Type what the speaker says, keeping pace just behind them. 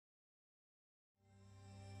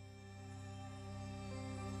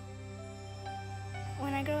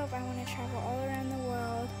up, I want to travel all around the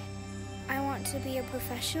world. I want to be a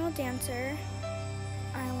professional dancer.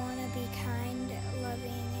 I want to be kind,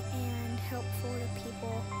 loving, and helpful to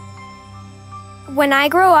people. When I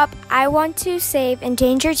grow up, I want to save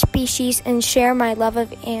endangered species and share my love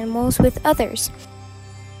of animals with others.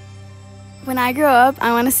 When I grow up,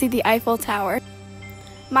 I want to see the Eiffel Tower.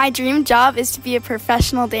 My dream job is to be a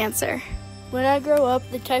professional dancer. When I grow up,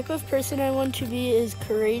 the type of person I want to be is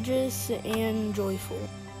courageous and joyful.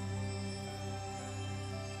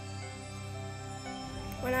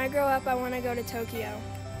 When I grow up, I want to go to Tokyo.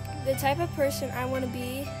 The type of person I want to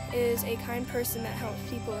be is a kind person that helps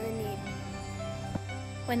people in need.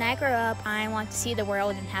 When I grow up, I want to see the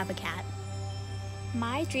world and have a cat.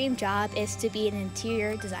 My dream job is to be an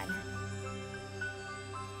interior designer.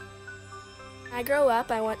 When I grow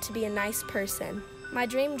up, I want to be a nice person. My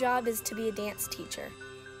dream job is to be a dance teacher.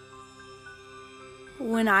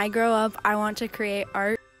 When I grow up, I want to create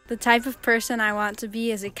art. The type of person I want to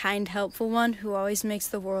be is a kind, helpful one who always makes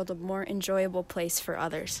the world a more enjoyable place for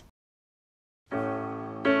others. When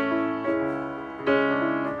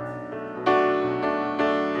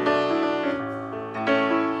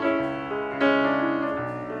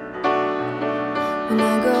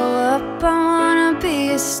I grow up, I wanna be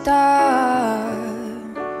a star.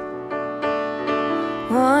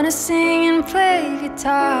 Wanna sing and play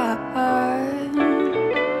guitar.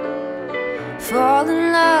 Fall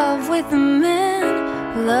in love with a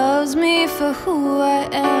man who loves me for who I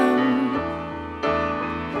am.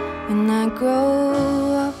 When I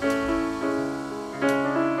grow up,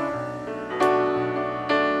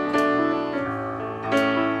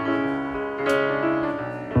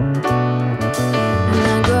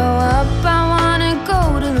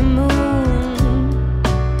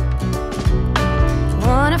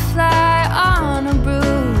 fly on a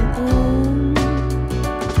broom,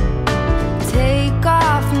 take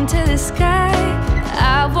off into the sky.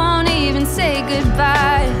 I won't even say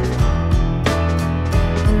goodbye.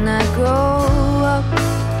 When I grow up,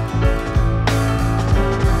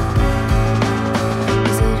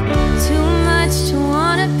 is it too much to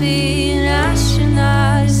wanna be an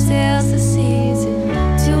astronaut who sails the seas? Is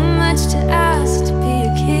it too much to ask to be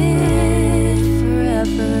a kid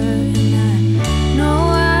forever?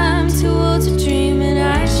 To dream, and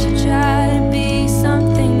I should try to be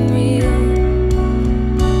something real.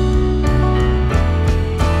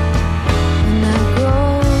 When I grow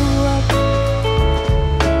up,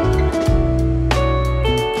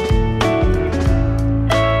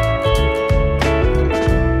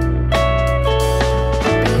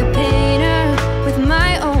 be a painter with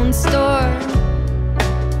my own store,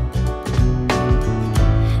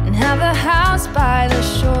 and have a house by the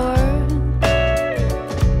shore.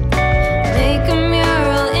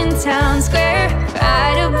 Town square,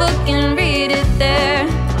 write a book and read it there.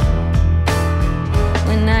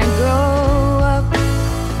 When I grow up,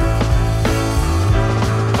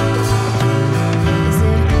 is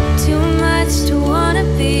it too much to wanna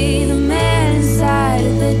be the man inside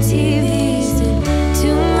of the TV? Is it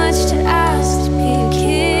too much to ask to be a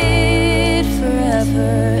kid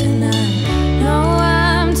forever? And I know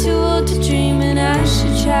I'm too old to dream, and I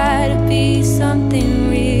should try to be something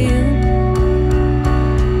real.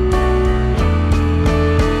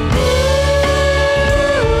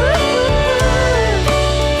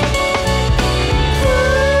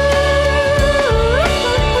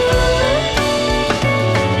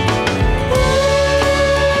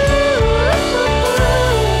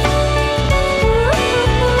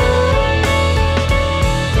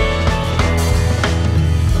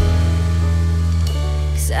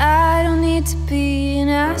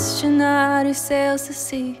 Astronaut who sails the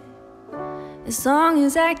sea, as long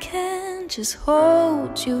as I can just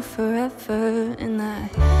hold you forever. And I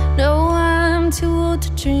know I'm too old to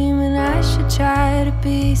dream, and I should try to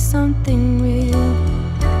be something real.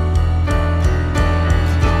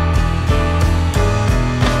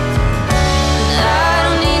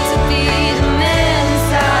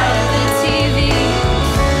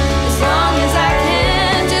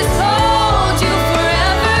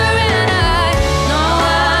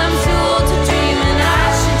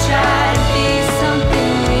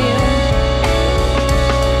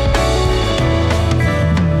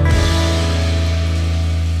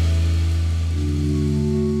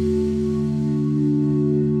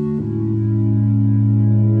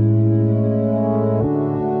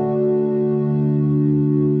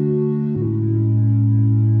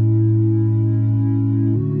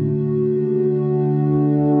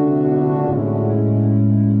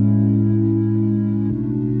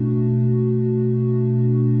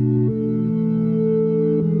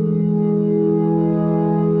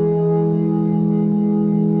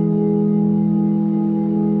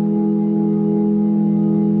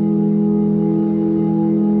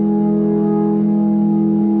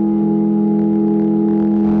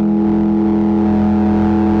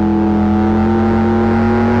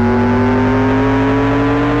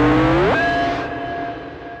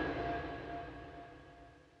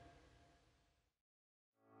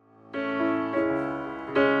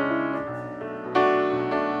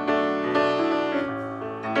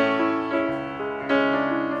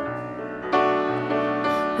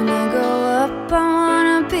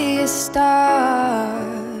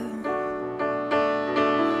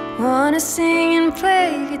 sing and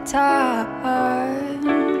play guitar.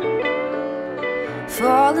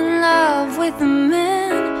 Fall in love with a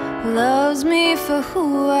man who loves me for who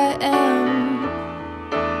I am.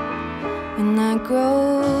 When I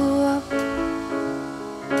grow